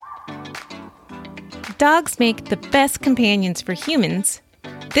dogs make the best companions for humans,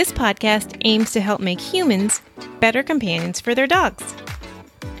 this podcast aims to help make humans better companions for their dogs.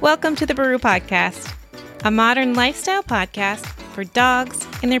 Welcome to the Baru Podcast, a modern lifestyle podcast for dogs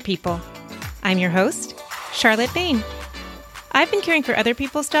and their people. I'm your host, Charlotte Bain. I've been caring for other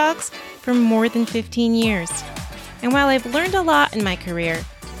people's dogs for more than 15 years. And while I've learned a lot in my career,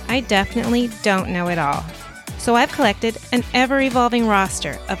 I definitely don't know it all. So I've collected an ever-evolving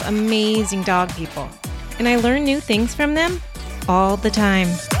roster of amazing dog people. And I learn new things from them all the time.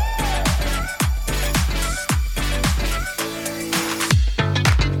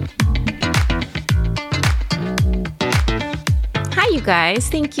 Hi, you guys.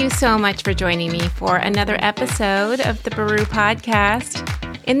 Thank you so much for joining me for another episode of the Baru Podcast.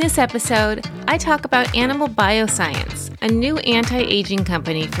 In this episode, I talk about Animal Bioscience, a new anti-aging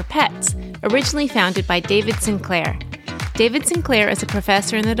company for pets, originally founded by David Sinclair. David Sinclair is a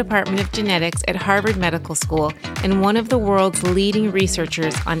professor in the Department of Genetics at Harvard Medical School and one of the world's leading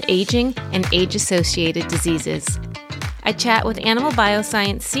researchers on aging and age-associated diseases. I chat with Animal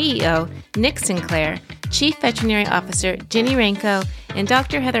Bioscience CEO Nick Sinclair, Chief Veterinary Officer Ginny Renko, and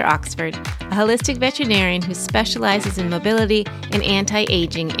Dr. Heather Oxford, a holistic veterinarian who specializes in mobility and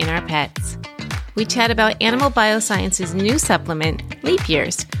anti-aging in our pets. We chat about Animal Bioscience's new supplement, Leap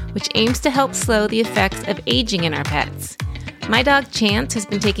Years, which aims to help slow the effects of aging in our pets. My dog Chance has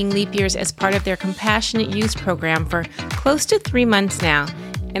been taking Leap Years as part of their compassionate use program for close to 3 months now,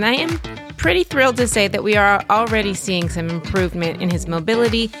 and I am pretty thrilled to say that we are already seeing some improvement in his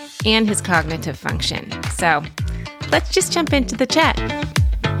mobility and his cognitive function. So, let's just jump into the chat.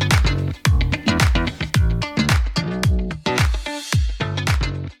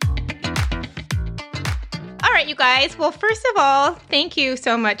 All right, you guys. Well, first of all, thank you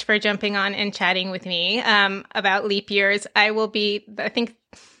so much for jumping on and chatting with me about Leap Years. I will be, I think,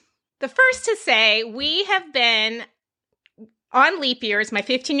 the first to say we have been on Leap Years. My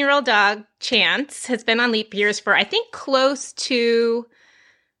 15-year-old dog, Chance, has been on Leap Years for, I think, close to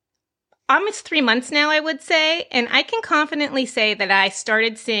almost 3 months now, I would say. And I can confidently say that I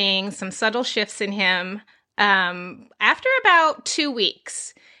started seeing some subtle shifts in him after about 2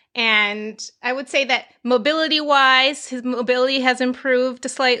 weeks. And I would say that mobility-wise, his mobility has improved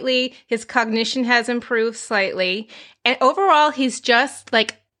slightly. His cognition has improved slightly. And overall, he's just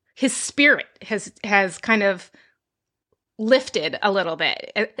like, his spirit has kind of lifted a little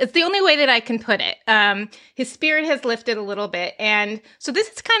bit. It's the only way that I can put it. His spirit has lifted a little bit. And so this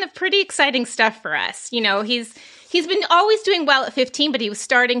is kind of pretty exciting stuff for us. You know, he's been always doing well at 15, but he was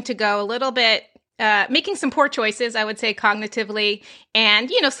starting to go a little bit, making some poor choices, I would say, cognitively, and,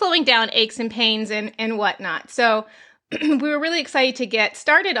 you know, slowing down aches and pains and whatnot. So we were really excited to get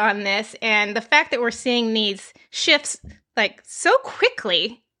started on this. And the fact that we're seeing these shifts like so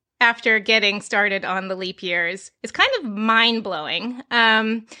quickly after getting started on the Leap Years is kind of mind-blowing.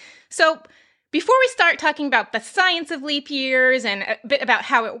 So before we start talking about the science of Leap Years and a bit about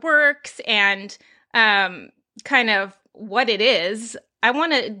how it works and kind of what it is, I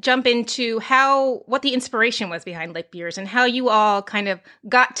want to jump into what the inspiration was behind Leap Years and how you all kind of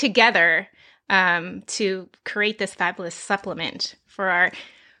got together to create this fabulous supplement for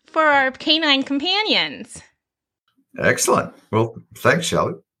our canine companions. Excellent. Well, thanks,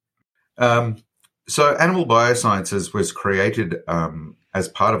 Charlotte. So Animal Biosciences was created as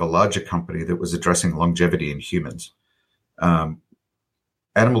part of a larger company that was addressing longevity in humans. Animal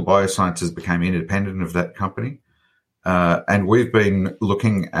Biosciences became independent of that company, and we've been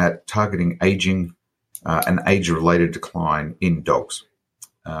looking at targeting aging and age-related decline in dogs.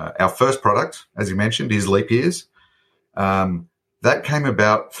 Our first product, as you mentioned, is Leap Years. That came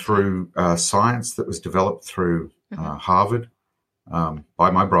about through science that was developed through Harvard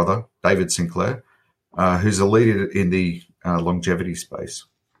by my brother, David Sinclair, who's a leader in the longevity space.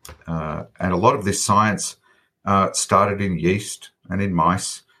 And a lot of this science started in yeast and in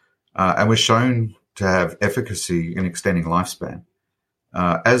mice and was shown to have efficacy in extending lifespan.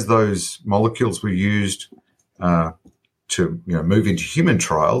 As those molecules were used to move into human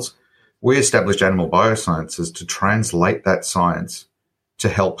trials, we established Animal Biosciences to translate that science to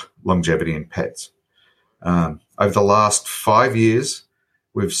help longevity in pets. Over the last 5 years,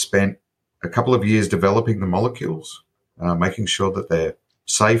 we've spent a couple of years developing the molecules, making sure that they're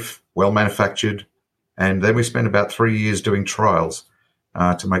safe, well-manufactured, and then we spent about 3 years doing trials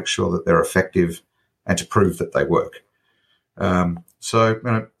to make sure that they're effective and to prove that they work.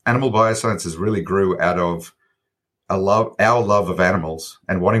 So Animal Biosciences really grew out of our love of animals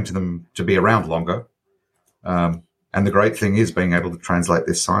and wanting them to be around longer. And the great thing is being able to translate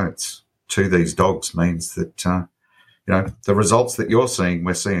this science to these dogs means that the results that you're seeing,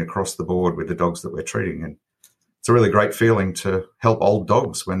 we're seeing across the board with the dogs that we're treating. And it's a really great feeling to help old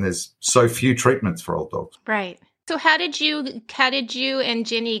dogs when there's so few treatments for old dogs. Right. So how did you and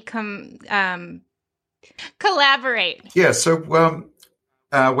Ginny collaborate? Yeah. So when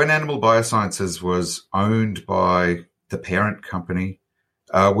Animal Biosciences was owned by the parent company,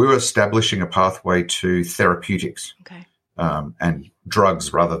 we were establishing a pathway to therapeutics. Okay. And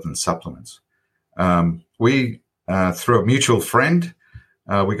drugs rather than supplements. We, through a mutual friend,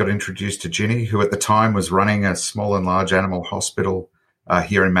 we got introduced to Ginny, who at the time was running a small and large animal hospital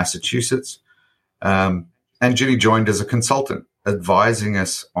here in Massachusetts. And Ginny joined as a consultant, advising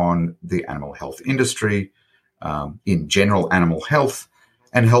us on the animal health industry, in general animal health,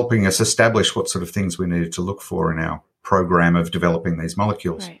 and helping us establish what sort of things we needed to look for in our program of developing these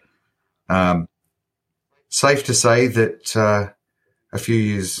molecules. Right. Safe to say that a few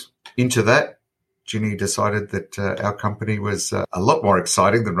years into that, Ginny decided that our company was a lot more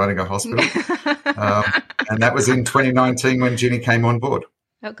exciting than running a hospital. And that was in 2019 when Ginny came on board.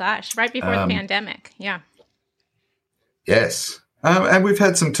 Oh, gosh, right before the pandemic. Yeah. Yes. And we've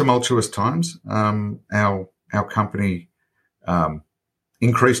had some tumultuous times. Our company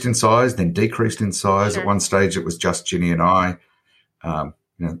increased in size, then decreased in size. Sure. At one stage, it was just Ginny and I,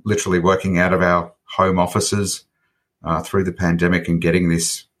 literally working out of our home offices through the pandemic and getting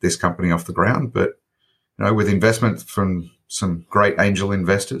this company off the ground. But, with investment from some great angel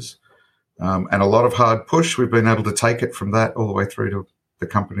investors and a lot of hard push, we've been able to take it from that all the way through to the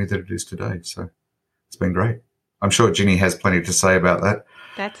company that it is today. So it's been great. I'm sure Ginny has plenty to say about that.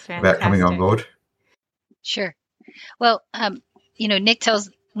 That's fantastic. About coming on board. Sure. Well, Nick tells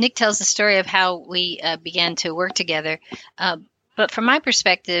the story of how we began to work together. But from my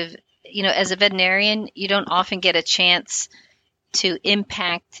perspective, as a veterinarian, you don't often get a chance to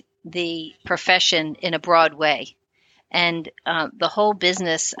impact the profession in a broad way. And the whole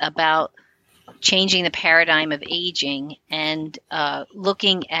business about changing the paradigm of aging and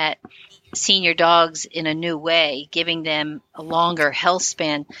looking at senior dogs in a new way, giving them a longer health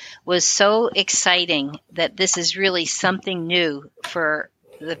span, was so exciting that this is really something new for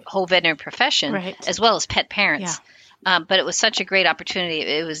the whole veterinary profession, right, as well as pet parents. Yeah. But it was such a great opportunity.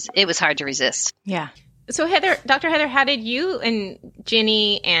 It was hard to resist. Yeah. So Dr. Heather, how did you and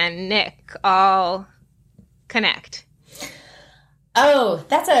Ginny and Nick all connect? Oh,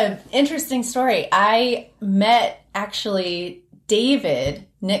 that's an interesting story. I met actually David,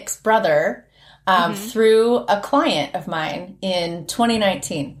 Nick's brother, through a client of mine in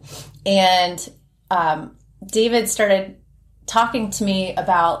 2019. And David started talking to me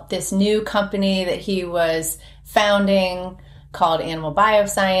about this new company that he was founding called Animal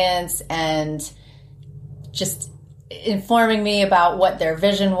Bioscience, and just informing me about what their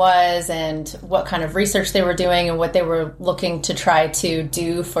vision was and what kind of research they were doing and what they were looking to try to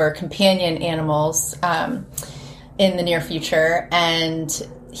do for companion animals in the near future. And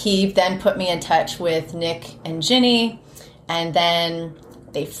he then put me in touch with Nick and Ginny, and then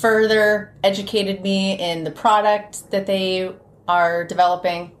they further educated me in the product that they are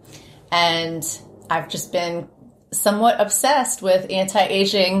developing. And I've just been somewhat obsessed with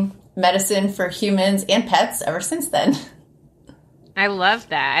anti-aging medicine for humans and pets ever since then. I love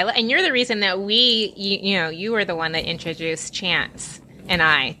that. And you're the reason that you were the one that introduced Chance and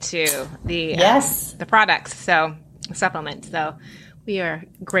I to the the products, so supplements. So we are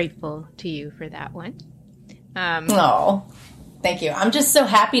grateful to you for that one. Oh, thank you. I'm just so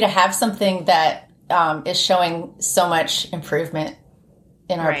happy to have something that is showing so much improvement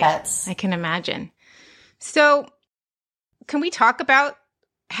in our pets. I can imagine. So can we talk about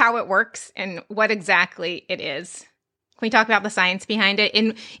how it works and what exactly it is? Can we talk about the science behind it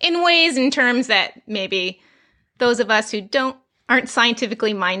in ways, in terms that maybe those of us who aren't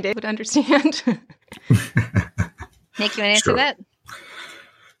scientifically minded would understand? Nick, you want to answer that?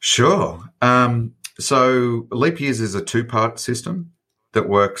 Sure. So Leap Years is a two-part system that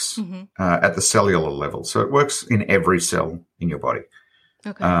works at the cellular level. So it works in every cell in your body.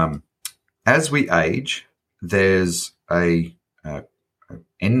 Okay. As we age, there's a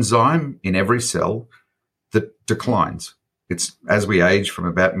enzyme in every cell that declines. It's as we age from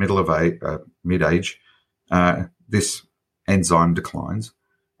about mid-age, this enzyme declines,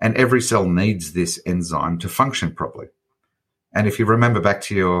 and every cell needs this enzyme to function properly. And if you remember back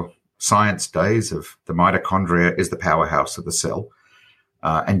to your science days of the mitochondria is the powerhouse of the cell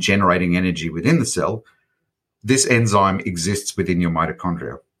and generating energy within the cell, this enzyme exists within your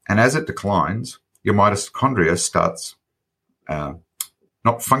mitochondria. And as it declines, your mitochondria starts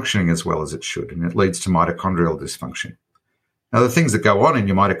not functioning as well as it should, and it leads to mitochondrial dysfunction. Now, the things that go on in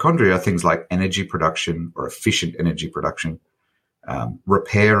your mitochondria are things like energy production or efficient energy production,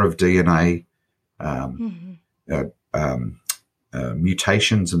 repair of DNA,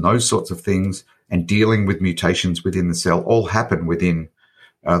 mutations and those sorts of things, and dealing with mutations within the cell all happen within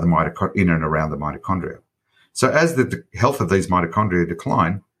in and around the mitochondria. So as the health of these mitochondria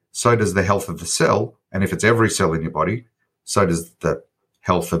decline, so does the health of the cell. And if it's every cell in your body, so does the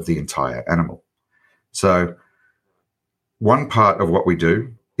health of the entire animal. So one part of what we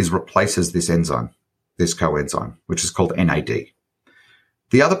do is replaces this enzyme, this coenzyme, which is called NAD.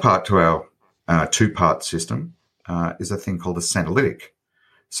 The other part to our two-part system is a thing called a senolytic.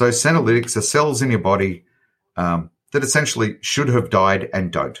 So senolytics are cells in your body that essentially should have died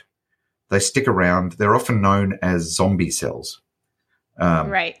and don't. They stick around. They're often known as zombie cells.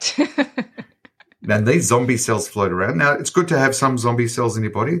 Right. And these zombie cells float around. Now, it's good to have some zombie cells in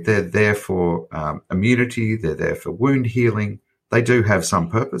your body. They're there for immunity. They're there for wound healing. They do have some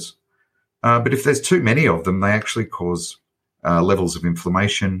purpose. But if there's too many of them, they actually cause levels of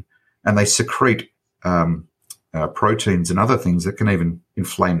inflammation, and they secrete proteins and other things that can even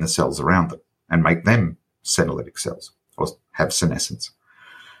inflame the cells around them and make them senolytic cells or have senescence.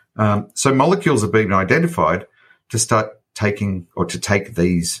 So molecules have been identified to start take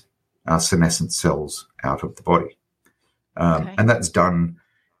these senescent cells out of the body. And that's done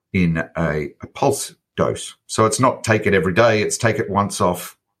in a pulse dose. So it's not take it every day, it's take it once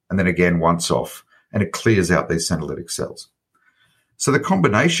off and then again once off, and it clears out these senolytic cells. So the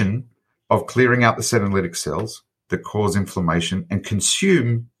combination of clearing out the senolytic cells that cause inflammation and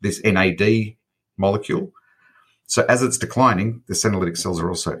consume this NAD molecule. So as it's declining, the senolytic cells are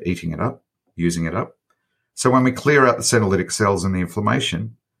also eating it up, using it up. So when we clear out the senolytic cells and the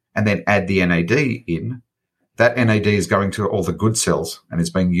inflammation and then add the NAD in, that NAD is going to all the good cells and is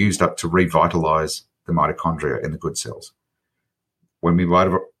being used up to revitalize the mitochondria in the good cells. When we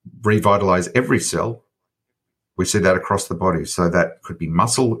revitalize every cell, we see that across the body. So that could be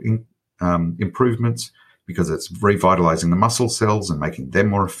muscle improvements because it's revitalizing the muscle cells and making them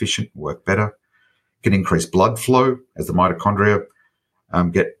more efficient, work better. It can increase blood flow as the mitochondria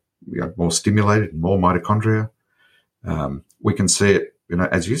get more stimulated, more mitochondria. We can see it,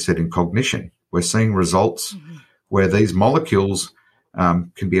 as you said, in cognition. We're seeing results where these molecules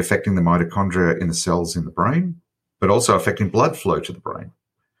can be affecting the mitochondria in the cells in the brain, but also affecting blood flow to the brain.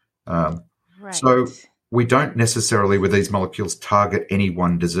 Right. So we don't necessarily, with these molecules, target any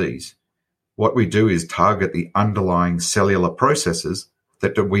one disease. What we do is target the underlying cellular processes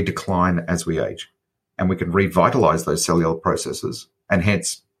that we decline as we age. And we can revitalize those cellular processes, and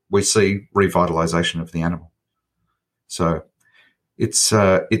hence we see revitalization of the animal. So it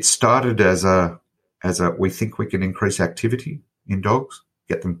started as a we think we can increase activity in dogs,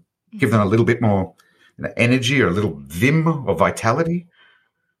 give them a little bit more energy or a little vim or vitality.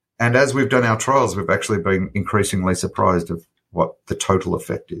 And as we've done our trials, we've actually been increasingly surprised of what the total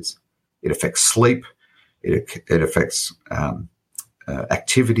effect is. It affects sleep. It affects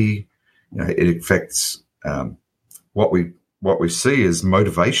activity. It affects what we see is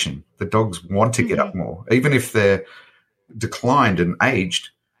motivation. The dogs want to get up more, even if they're declined and aged.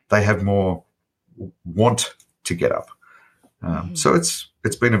 They have more want to get up. So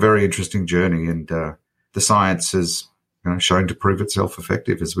it's been a very interesting journey, and the science has shown to prove itself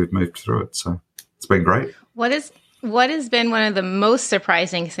effective as we've moved through it. So it's been great. What has been one of the most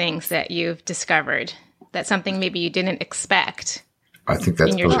surprising things that you've discovered? That's something maybe you didn't expect. I think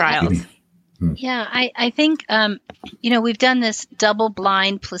that's in your trials. Yeah, I think, we've done this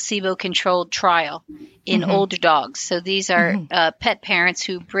double-blind, placebo-controlled trial in older dogs. So these are pet parents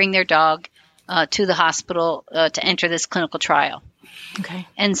who bring their dog to the hospital to enter this clinical trial. Okay.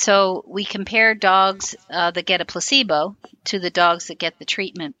 And so we compare dogs that get a placebo to the dogs that get the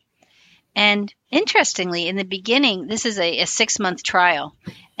treatment. And interestingly, in the beginning, this is a 6-month trial.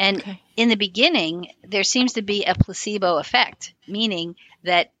 And in the beginning, there seems to be a placebo effect, meaning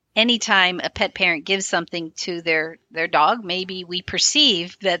that anytime a pet parent gives something to their dog, maybe we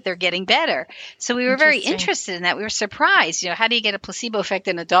perceive that they're getting better. So we were very interested in that. We were surprised. How do you get a placebo effect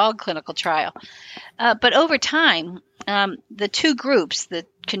in a dog clinical trial? But over time, the two groups, the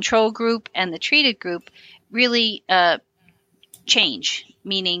control group and the treated group, really change,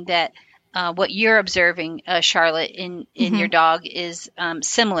 meaning that what you're observing, Charlotte, in your dog is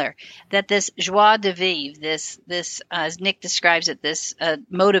similar. That this joie de vivre, this as Nick describes it, this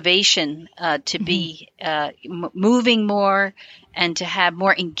motivation to be moving more and to have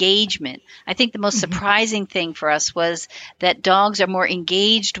more engagement. I think the most surprising thing for us was that dogs are more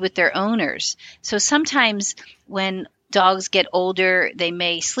engaged with their owners. So sometimes when dogs get older, they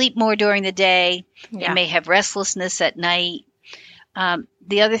may sleep more during the day. They may have restlessness at night.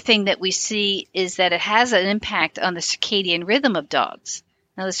 The other thing that we see is that it has an impact on the circadian rhythm of dogs.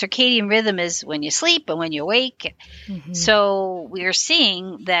 Now, the circadian rhythm is when you sleep and when you wake. Mm-hmm. So we are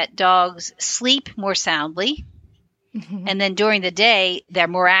seeing that dogs sleep more soundly. Mm-hmm. And then during the day, they're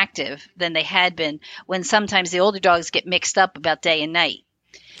more active than they had been, when sometimes the older dogs get mixed up about day and night.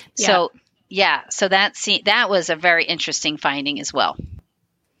 Yeah. So that was a very interesting finding as well.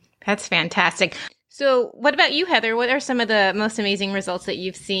 That's fantastic. So what about you, Heather? What are some of the most amazing results that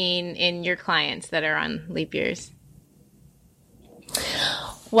you've seen in your clients that are on leap years?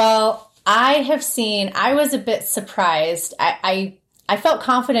 Well, I was a bit surprised. I felt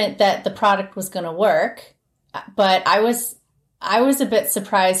confident that the product was going to work, but I was a bit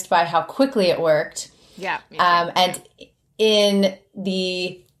surprised by how quickly it worked. Yeah. And in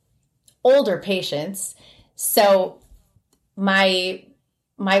the older patients, so my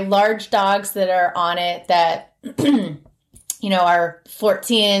large dogs that are on it that, are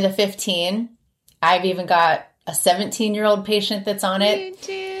 14 to 15, I've even got a 17-year-old patient that's on it.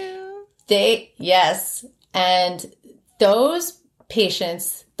 You do? Yes. And those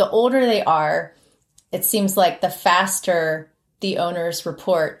patients, the older they are, it seems like the faster the owners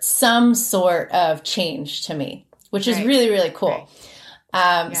report some sort of change to me, which is really, really cool.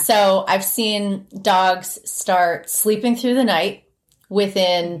 Right. So I've seen dogs start sleeping through the night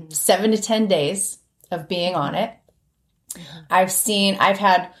within 7 to 10 days of being on it. Mm-hmm. I've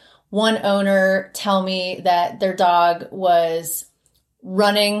had one owner tell me that their dog was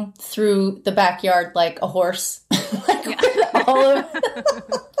running through the backyard like a horse,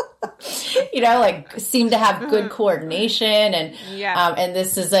 seemed to have good coordination. And, and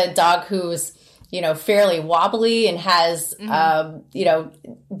this is a dog who's, fairly wobbly and has,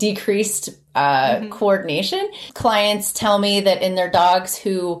 decreased coordination. Clients tell me that in their dogs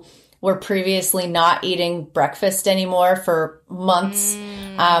who were previously not eating breakfast anymore for months,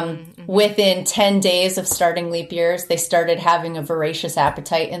 within 10 days of starting leap years, they started having a voracious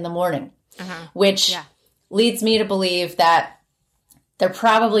appetite in the morning, which leads me to believe that they're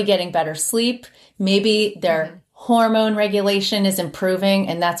probably getting better sleep. Maybe their hormone regulation is improving,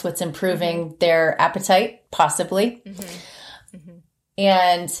 and that's what's improving their appetite, possibly.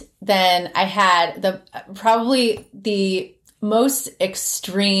 And then I had probably the most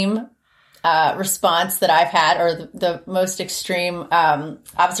extreme response that I've had, or the most extreme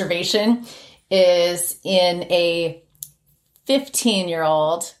observation, is in a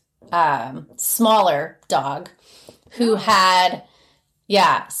 15-year-old smaller dog who had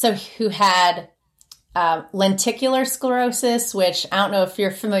lenticular sclerosis, which I don't know if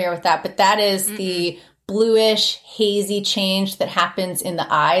you're familiar with that, but that is the bluish, hazy change that happens in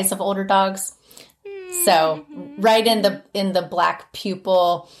the eyes of older dogs. So right in the black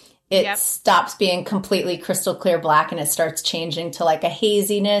pupil, it stops being completely crystal clear black and it starts changing to like a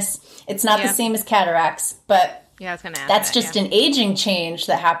haziness. It's not the same as cataracts, but I was gonna ask that's just an aging change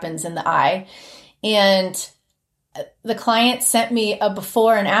that happens in the eye. And the client sent me a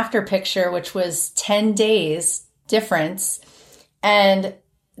before and after picture, which was 10 days difference. And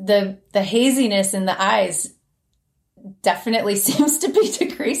the haziness in the eyes definitely seems to be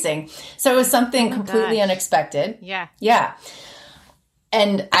decreasing. So it was something completely unexpected. Yeah.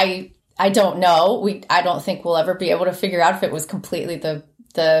 And I don't know. I don't think we'll ever be able to figure out if it was completely the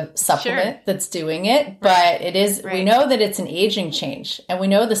supplement that's doing it, but it is, we know that it's an aging change, and we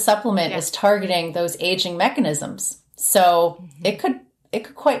know the supplement is targeting those aging mechanisms. So it could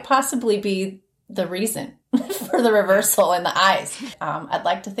quite possibly be the reason for the reversal in the eyes. I'd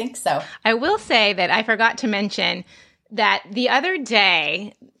like to think so. I will say that I forgot to mention that the other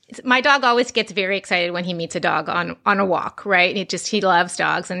day, my dog always gets very excited when he meets a dog on a walk, right? He loves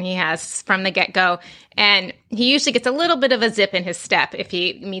dogs, and he has from the get-go. And he usually gets a little bit of a zip in his step if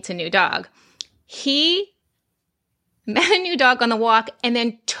he meets a new dog. He met a new dog on the walk and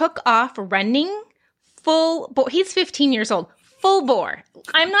then took off running full bore. He's 15 years old, full bore.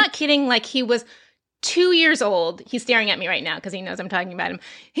 I'm not kidding. Like, he was 2 years old. He's staring at me right now because he knows I'm talking about him.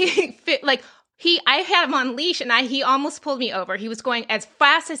 I had him on leash, and he almost pulled me over. He was going as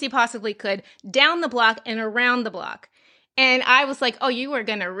fast as he possibly could down the block and around the block. And I was like, oh, you are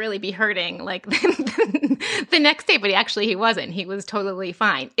going to really be hurting like the next day. But he wasn't. He was totally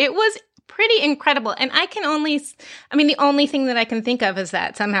fine. It was pretty incredible. And the only thing that I can think of is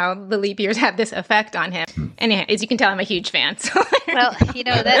that somehow the leap years had this effect on him. And as you can tell, I'm a huge fan. So. Well,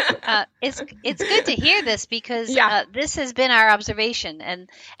 that it's good to hear this, because this has been our observation.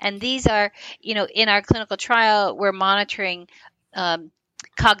 And these are, in our clinical trial, we're monitoring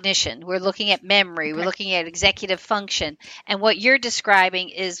cognition. We're looking at memory. Okay. We're looking at executive function. And what you're describing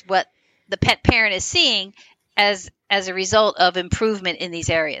is what the pet parent is seeing as a result of improvement in these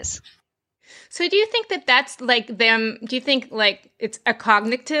areas. So do you think that that's like them? Do you think like it's a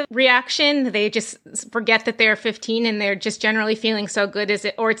cognitive reaction? They just forget that they're 15 and they're just generally feeling so good? Is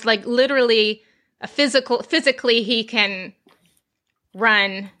it, or it's like literally physically he can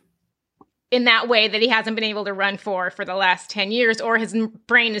run in that way that he hasn't been able to run for the last 10 years, or his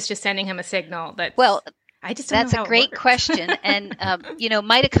brain is just sending him a signal that, well, I just don't that's know how a great question. And,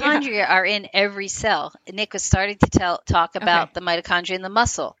 mitochondria are in every cell. Nick was starting to talk about the mitochondria in the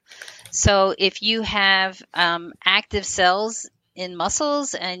muscle. So if you have active cells in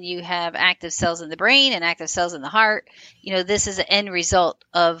muscles and you have active cells in the brain and active cells in the heart, this is an end result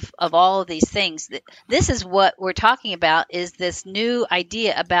of all of these things. This is what we're talking about, is this new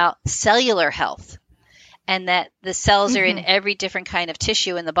idea about cellular health, and that the cells are in every different kind of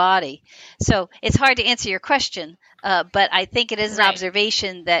tissue in the body. So it's hard to answer your question, but I think it is an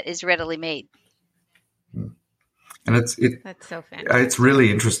observation that is readily made. And that's so fantastic. It's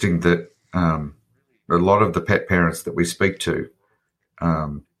really interesting that a lot of the pet parents that we speak to,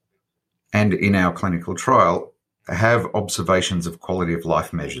 and in our clinical trial, have observations of quality of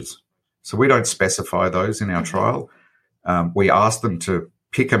life measures. So we don't specify those in our trial. We ask them to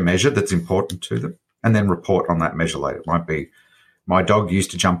pick a measure that's important to them and then report on that measure later. It might be, my dog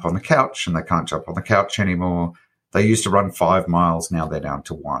used to jump on the couch and they can't jump on the couch anymore. They used to run 5 miles. Now they're down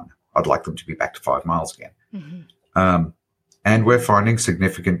to 1. I'd like them to be back to 5 miles again. And we're finding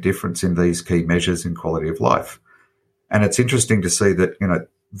significant difference in these key measures in quality of life. And it's interesting to see that,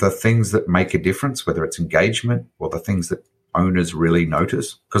 the things that make a difference, whether it's engagement or the things that owners really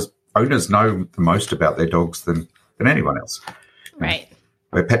notice, because owners know the most about their dogs than anyone else. Right.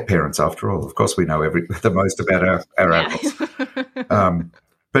 We're pet parents after all. Of course, we know the most about our animals.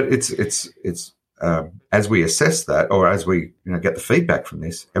 But it's as we assess that, or as we get the feedback from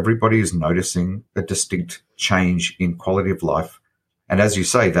this, everybody is noticing a distinct change in quality of life. And as you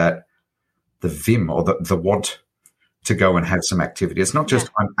say, that the vim, or the want to go and have some activity. It's not just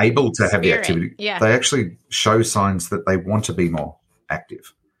I'm able to have the activity. Yeah. They actually show signs that they want to be more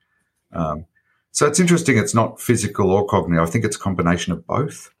active. So it's interesting. It's not physical or cognitive. I think it's a combination of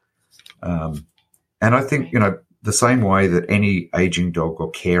both. And I think, the same way that any aging dog or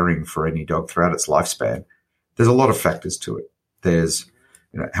caring for any dog throughout its lifespan, there's a lot of factors to it. There's,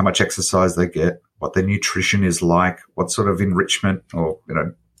 how much exercise they get, what their nutrition is like, what sort of enrichment or,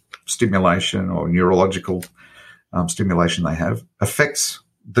 stimulation or neurological stimulation they have affects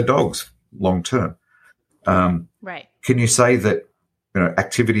the dogs long term. Right. Can you say that,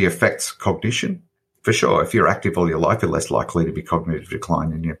 activity affects cognition? For sure. If you're active all your life, you're less likely to be cognitive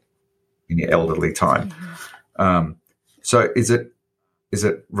decline in your elderly time. So is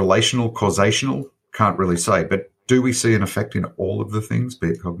it relational, causational? Can't really say. But do we see an effect in all of the things, be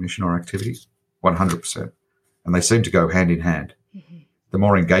it cognition or activity? 100%. And they seem to go hand in hand. The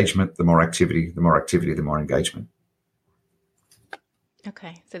more engagement, the more activity, the more activity, the more engagement.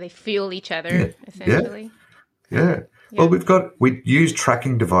 Okay. So they fuel each other, essentially. Yeah. Well, we use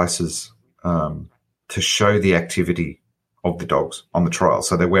tracking devices to show the activity of the dogs on the trial.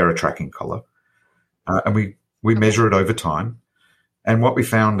 So they wear a tracking collar. And we measure it over time. And what we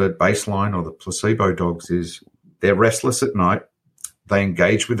found at baseline, or the placebo dogs, is they're restless at night. They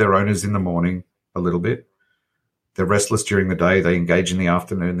engage with their owners in the morning a little bit. They're restless during the day. They engage in the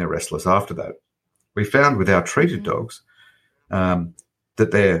afternoon. They're restless after that. We found with our treated dogs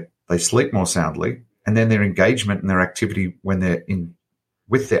that they sleep more soundly, and then their engagement and their activity when they're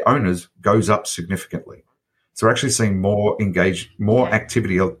with their owners goes up significantly. So we're actually seeing more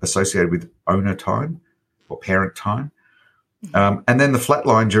activity associated with owner time or parent time. And then the flat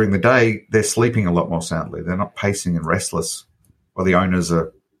line during the day, they're sleeping a lot more soundly. They're not pacing and restless, or the owners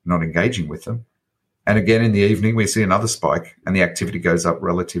are not engaging with them. And again, in the evening, we see another spike, and the activity goes up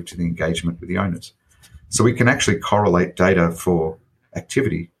relative to the engagement with the owners. So we can actually correlate data for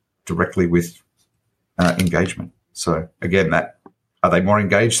activity directly with engagement. So again, are they more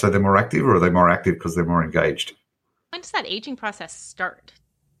engaged so they're more active, or are they more active because they're more engaged? When does that aging process start?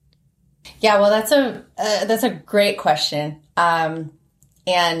 Yeah, well, that's a great question. And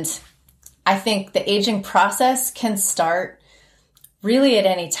I think the aging process can start really at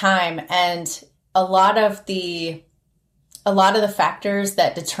any time. And a lot of the factors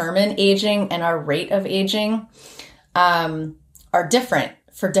that determine aging and our rate of aging are different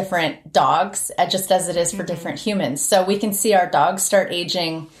for different dogs, just as it is for different humans. So we can see our dogs start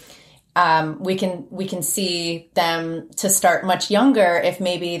aging. We can see them to start much younger if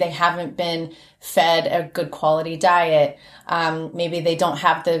maybe they haven't been fed a good quality diet. Maybe they don't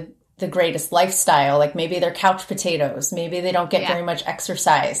have the the greatest lifestyle. Like maybe they're couch potatoes. Maybe they don't get very much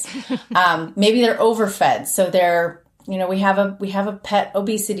exercise. Maybe they're overfed. So they're, we have a pet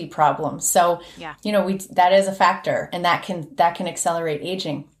obesity problem. So, that is a factor, and that can accelerate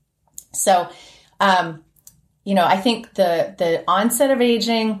aging. So, I think the onset of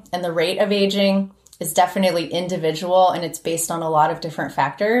aging and the rate of aging is definitely individual, and it's based on a lot of different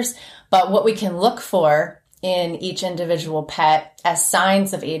factors. But what we can look for in each individual pet as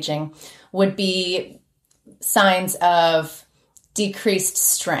signs of aging would be signs of decreased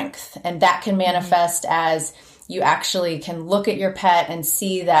strength. And that can manifest as you actually can look at your pet and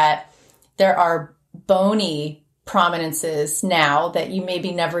see that there are bony prominences now that you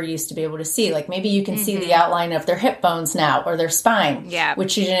maybe never used to be able to see. Like maybe you can see the outline of their hip bones now, or their spine,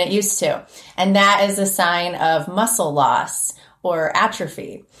 which you didn't used to. And that is a sign of muscle loss or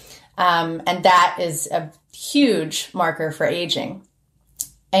atrophy. And that is a huge marker for aging.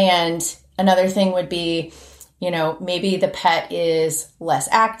 And another thing would be, maybe the pet is less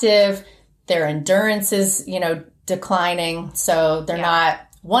active, their endurance is, declining. So they're not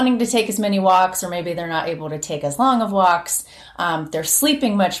wanting to take as many walks, or maybe they're not able to take as long of walks. They're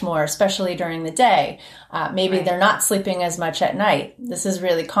sleeping much more, especially during the day. Maybe they're not sleeping as much at night. This is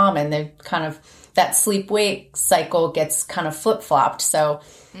really common. They that sleep-wake cycle gets kind of flip-flopped. So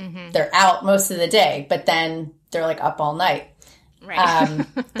they're out most of the day, but then they're like up all night. Right.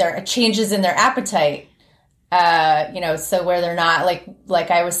 There are changes in their appetite. So where they're not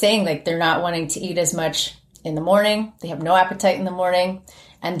like I was saying, like they're not wanting to eat as much in the morning. They have no appetite in the morning.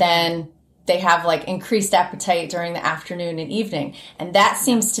 And then they have like increased appetite during the afternoon and evening. And that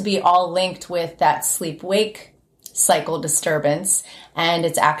seems to be all linked with that sleep-wake cycle disturbance. And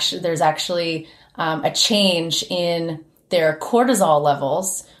there's actually a change in their cortisol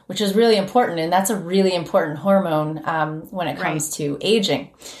levels, which is really important. And that's a really important hormone when it comes to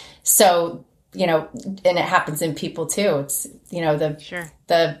aging. So, and it happens in people too. It's,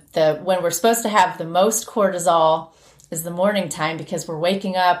 when we're supposed to have the most cortisol is the morning time, because we're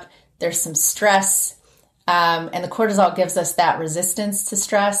waking up, there's some stress, and the cortisol gives us that resistance to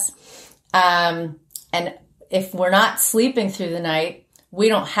stress. And if we're not sleeping through the night, we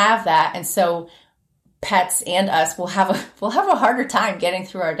don't have that. And so pets and us will have a harder time getting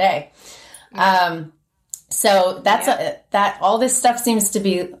through our day. So that all this stuff seems to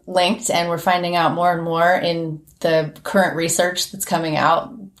be linked, and we're finding out more and more in the current research that's coming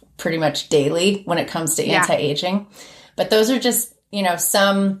out pretty much daily when it comes to anti-aging. But those are just,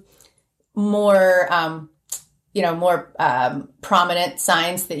 some more, prominent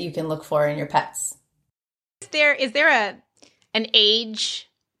signs that you can look for in your pets. Is there an age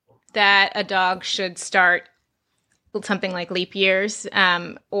that a dog should start something like leap years?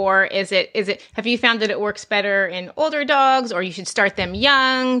 Or is it, have you found that it works better in older dogs, or you should start them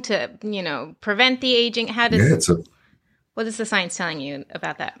young to, prevent the aging? What is the science telling you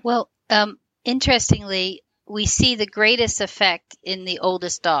about that? Well, interestingly, we see the greatest effect in the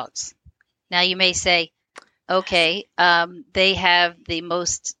oldest dogs. Now you may say, okay, they have the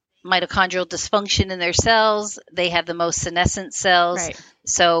most mitochondrial dysfunction in their cells. They have the most senescent cells. Right.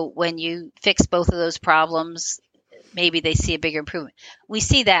 So when you fix both of those problems, maybe they see a bigger improvement. We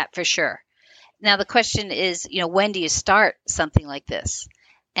see that for sure. Now the question is, when do you start something like this?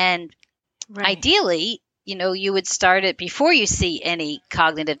 And ideally, you would start it before you see any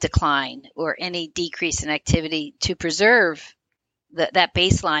cognitive decline or any decrease in activity to preserve that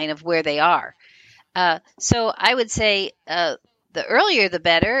baseline of where they are. So I would say the earlier the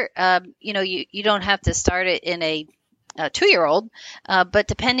better. You don't have to start it in a 2-year-old, but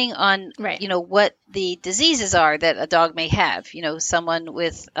depending on what the diseases are that a dog may have, someone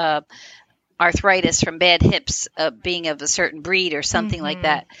with arthritis from bad hips being of a certain breed or something like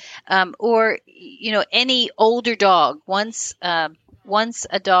that, or any older dog. Once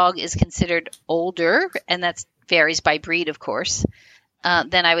a dog is considered older, and that varies by breed, of course,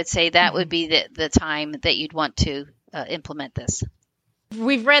 then I would say that would be the time that you'd want to implement this.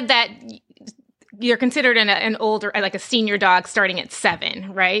 We've read that you're considered an older, like a senior dog starting at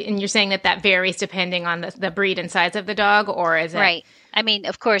 7, right? And you're saying that varies depending on the breed and size of the dog, or is it? Right. I mean,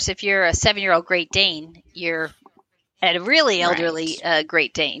 of course, if you're a 7-year-old Great Dane, you're at a really elderly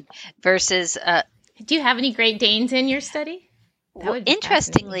Great Dane versus... Do you have any Great Danes in your study?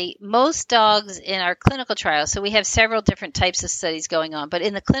 Interestingly, most dogs in our clinical trial, so we have several different types of studies going on, but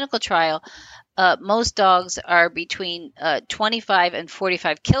in the clinical trial, most dogs are between 25 and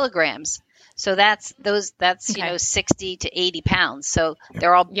 45 kilograms. So that's 60 to 80 pounds. So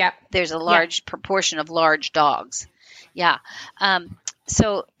they're all there's a large proportion of large dogs. Yeah.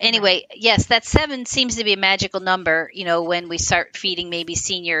 So anyway, yes, that 7 seems to be a magical number, when we start feeding maybe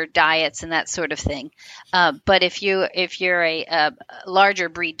senior diets and that sort of thing. But if you're a larger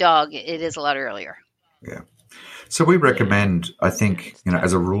breed dog, it is a lot earlier. Yeah. So we recommend, I think,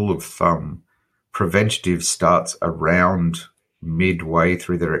 as a rule of thumb, preventative starts around midway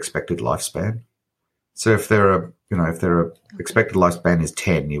through their expected lifespan. So if their expected lifespan is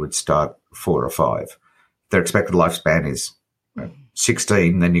 10, you would start 4 or 5. If their expected lifespan is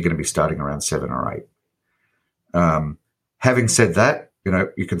 16, then you're going to be starting around 7 or 8. Having said that,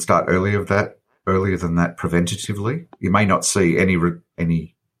 you can start earlier than that preventatively. You may not see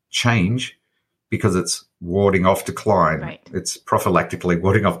any change because it's warding off decline. Right. It's prophylactically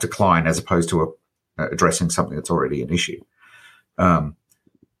warding off decline as opposed to addressing something that's already an issue.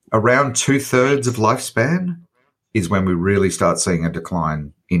 Around 2/3 of lifespan is when we really start seeing a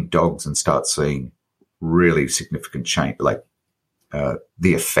decline in dogs and start seeing really significant change, like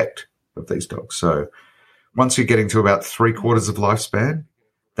the effect of these dogs. So once you're getting to about 3/4 of lifespan,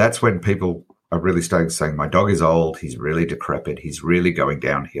 that's when people are really starting to say, my dog is old, he's really decrepit, he's really going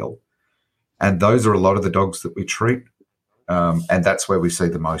downhill. And those are a lot of the dogs that we treat. And that's where we see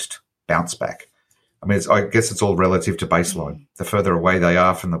the most bounce back. I mean, I guess it's all relative to baseline. The further away they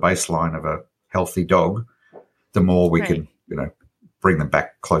are from the baseline of a healthy dog, the more we can, bring them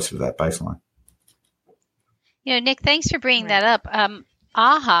back closer to that baseline. Nick, thanks for bringing that up.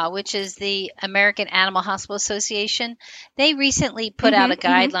 AAHA, which is the American Animal Hospital Association, they recently put out a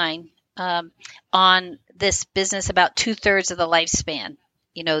guideline on this business about 2/3 of the lifespan.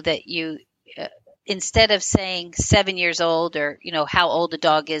 That you, instead of saying 7 years old or, how old a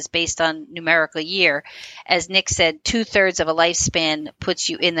dog is based on numerical year, as Nick said, 2/3 of a lifespan puts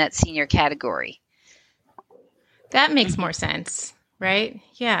you in that senior category. That makes more sense, right?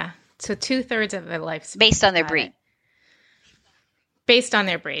 Yeah. So 2/3 of their lifespan. Based on their breed. Based on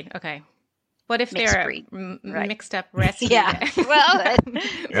their breed. Okay. What if Mixed they're breed. mixed up rescue? Yeah. Well,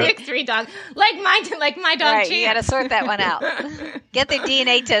 mixed breed dog, like my dog. Right. Champ. You got to sort that one out. Get their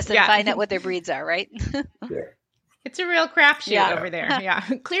DNA test and find out what their breeds are, right? Yeah. It's a real crapshoot over there. Yeah.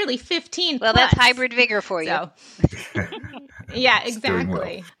 Clearly 15. Well, plus. that's hybrid vigor for you. So. Yeah,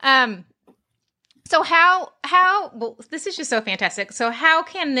 exactly. Well. So well, this is just so fantastic. So how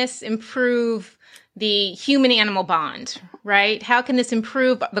can this improve the human-animal bond, right? How can this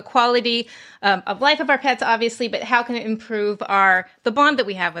improve the quality of life of our pets, obviously, but how can it improve the bond that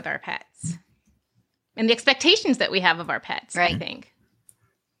we have with our pets and the expectations that we have of our pets, right. I think.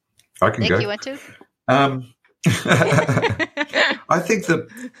 I can Nick, go. you want to? I think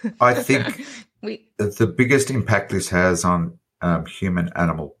the biggest impact this has on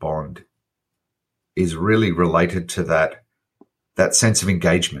human-animal bond is really related to that sense of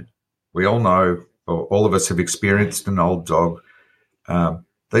engagement. We all know, or all of us have experienced an old dog.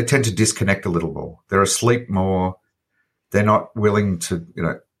 They tend to disconnect a little more. They're asleep more. They're not willing to,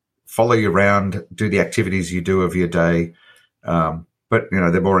 follow you around, do the activities you do of your day. But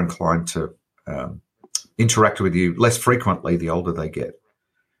they're more inclined to interact with you less frequently the older they get.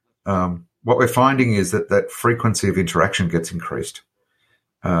 What we're finding is that frequency of interaction gets increased.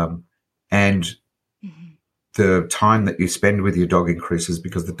 And the time that you spend with your dog increases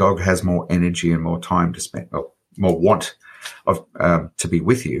because the dog has more energy and more time to spend, or more want of to be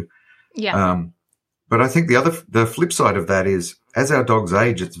with you. Yeah. But I think the flip side of that is, as our dogs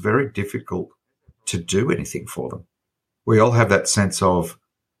age, it's very difficult to do anything for them. We all have that sense of,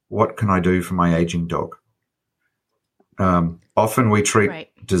 what can I do for my aging dog? Often we treat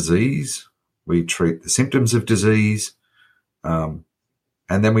disease, we treat the symptoms of disease, and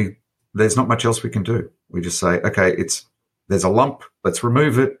then there's not much else we can do. We just say, okay, there's a lump, let's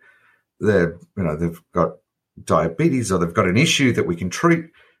remove it. They've got diabetes or they've got an issue that we can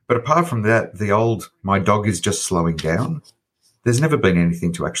treat. But apart from that, my dog is just slowing down. There's never been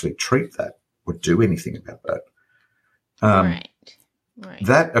anything to actually treat that or do anything about that. Right.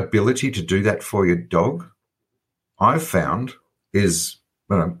 That ability to do that for your dog, I've found,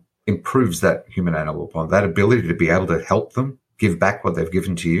 improves that human-animal bond. That ability to be able to help them, give back what they've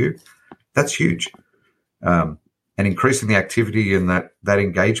given to you, that's huge. And increasing the activity and that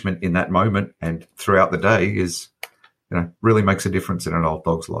engagement in that moment and throughout the day is, really makes a difference in an old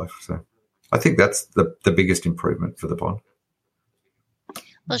dog's life. So I think that's the biggest improvement for the bond.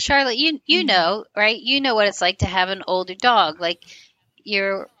 Well, Charlotte, you know, right? You know what it's like to have an older dog. Like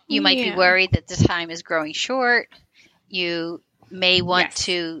you might be worried that the time is growing short. You may want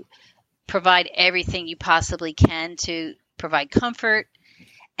to provide everything you possibly can to provide comfort.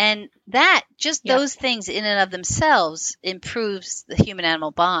 And that, just those things in and of themselves improves the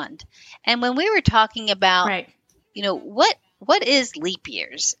human-animal bond. And when we were talking about, what is leap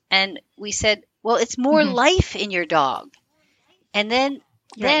years? And we said, well, it's more life in your dog. And then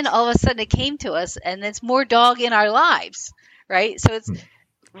all of a sudden it came to us, and it's more dog in our lives, right? So it's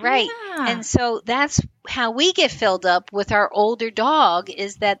right. Yeah. And so that's how we get filled up with our older dog,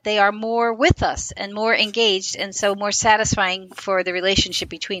 is that they are more with us and more engaged, and so more satisfying for the relationship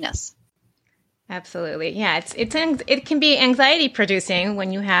between us. Absolutely. Yeah, it can be anxiety producing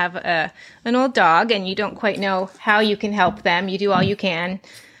when you have an old dog and you don't quite know how you can help them. You do all you can.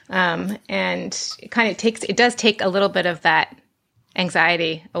 And it does take a little bit of that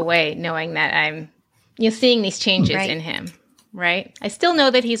anxiety away, knowing that I'm seeing these changes in him, right? I still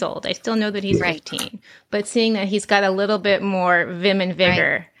know that he's old. I still know that he's 15, but seeing that he's got a little bit more vim and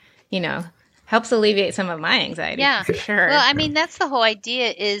vigor, helps alleviate some of my anxiety. Yeah, for sure. Well, I mean, that's the whole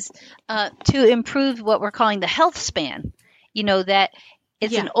idea, is to improve what we're calling the health span. That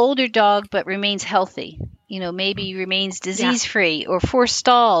it's an older dog but remains healthy. Maybe remains disease-free or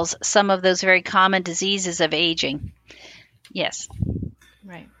forestalls some of those very common diseases of aging. Yes.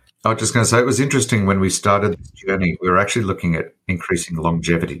 Right. I was just going to say, it was interesting when we started this journey, we were actually looking at increasing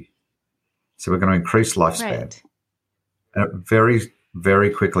longevity. So we're going to increase lifespan. Right. And it very, very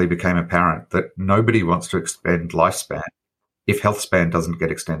quickly became apparent that nobody wants to expand lifespan if health span doesn't get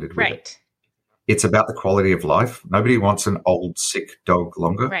extended with it. It's about the quality of life. Nobody wants an old, sick dog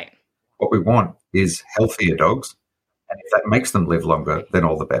longer. Right. What we want is healthier dogs. And if that makes them live longer, then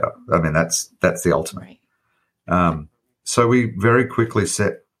all the better. I mean, that's the ultimate. Right. So we very quickly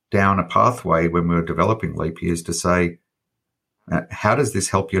set down a pathway when we were developing leap years to say, how does this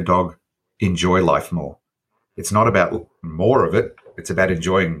help your dog enjoy life more? It's not about more of it. It's about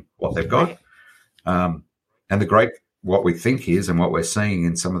enjoying what they've got. Right. And what we think is, and what we're seeing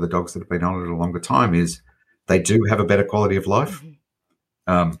in some of the dogs that have been on it a longer time, is they do have a better quality of life.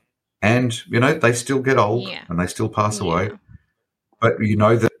 And, they still get old and they still pass away. But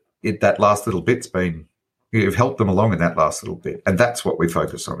that last little bit's been, you've helped them along in that last little bit. And that's what we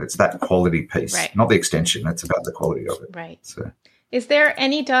focus on. It's that quality piece, not the extension. It's about the quality of it. Right. So, is there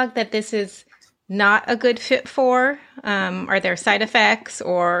any dog that this is not a good fit for? Are there side effects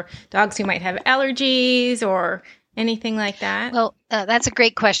or dogs who might have allergies or anything like that? Well, that's a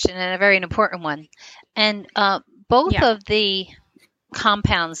great question and a very important one. And both of the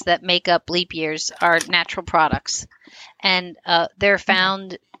compounds that make up leap years are natural products. And they're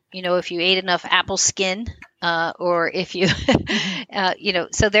found, if you ate enough apple skin, or if you,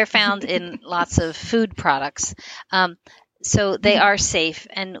 so they're found in lots of food products. So they are safe.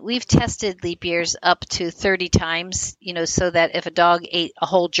 And we've tested leap years up to 30 times, so that if a dog ate a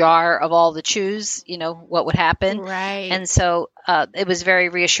whole jar of all the chews, what would happen. Right. And so it was very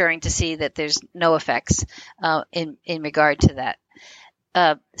reassuring to see that there's no effects in regard to that.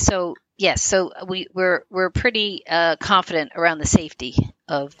 So we're pretty confident around the safety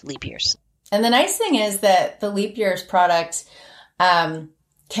of leap years. And the nice thing is that the leap years product can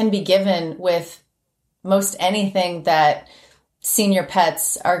be given with most anything that senior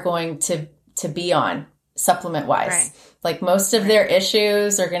pets are going to be on supplement wise. Right. Like most of their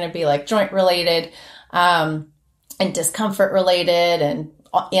issues are going to be like joint related and discomfort related and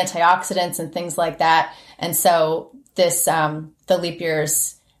antioxidants and things like that. And so this the leap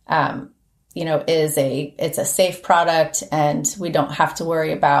years it's a safe product, and we don't have to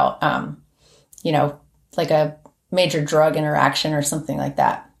worry about like a major drug interaction or something like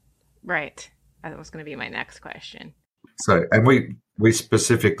that. Right. That was going to be my next question. So, and we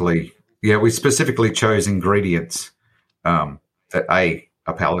specifically chose ingredients that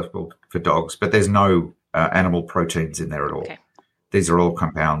are palatable for dogs, but there's no animal proteins in there at all. Okay. These are all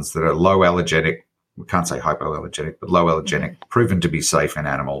compounds that are low allergenic. We can't say hypoallergenic, but low allergenic, proven to be safe in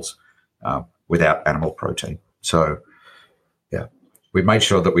animals without animal protein. So, we made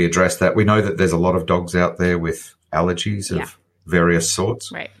sure that we address that. We know that there's a lot of dogs out there with allergies of various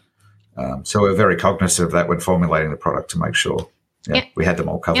sorts. Right. So we're very cognizant of that when formulating the product to make sure we had them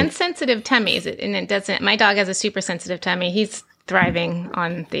all covered. And sensitive tummies. And it doesn't, my dog has a super sensitive tummy. He's thriving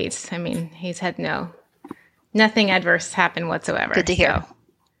on these. I mean, he's had nothing adverse happen whatsoever. Good to hear.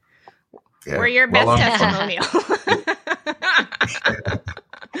 So we're your best testimonial.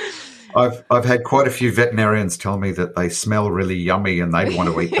 I've had quite a few veterinarians tell me that they smell really yummy and they want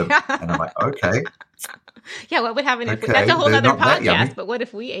to eat them. And I'm like, okay. Yeah, what would happen if that's a whole other podcast, but what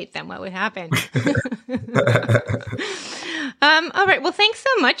if we ate them? What would happen? All right. Well, thanks so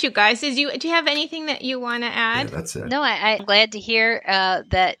much, you guys. Do you have anything that you want to add? Yeah, that's it. No, I'm glad to hear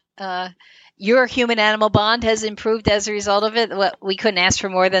that your human-animal bond has improved as a result of it. Well, we couldn't ask for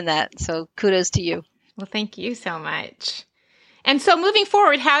more than that. So kudos to you. Well, thank you so much. And so moving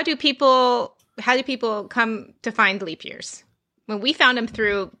forward, how do people come to find leap years? Well, we found him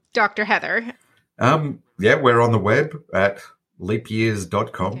through Dr. Heather. Yeah, we're on the web at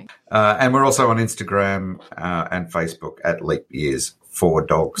leapyears.com. Okay. And we're also on Instagram and Facebook at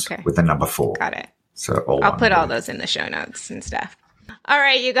leapyears4dogs with the number 4. Got it. So I'll put all those in the show notes and stuff. All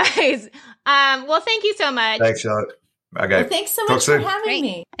right, you guys. Well, thank you so much. Thanks, Charlotte. Okay. Well, thanks so much for having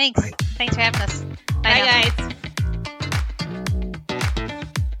me. Thanks. Bye. Thanks for having us. Bye, guys.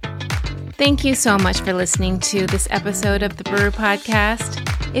 Thank you so much for listening to this episode of the Baru Podcast.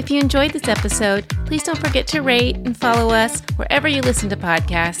 If you enjoyed this episode, please don't forget to rate and follow us wherever you listen to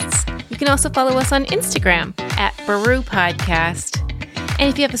podcasts. You can also follow us on Instagram at Baru Podcast. And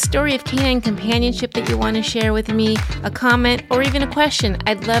if you have a story of canine companionship that you want to share with me, a comment, or even a question,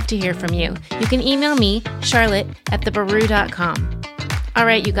 I'd love to hear from you. You can email me, Charlotte, at thebaru.com. All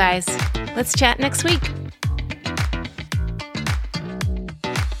right, you guys, let's chat next week.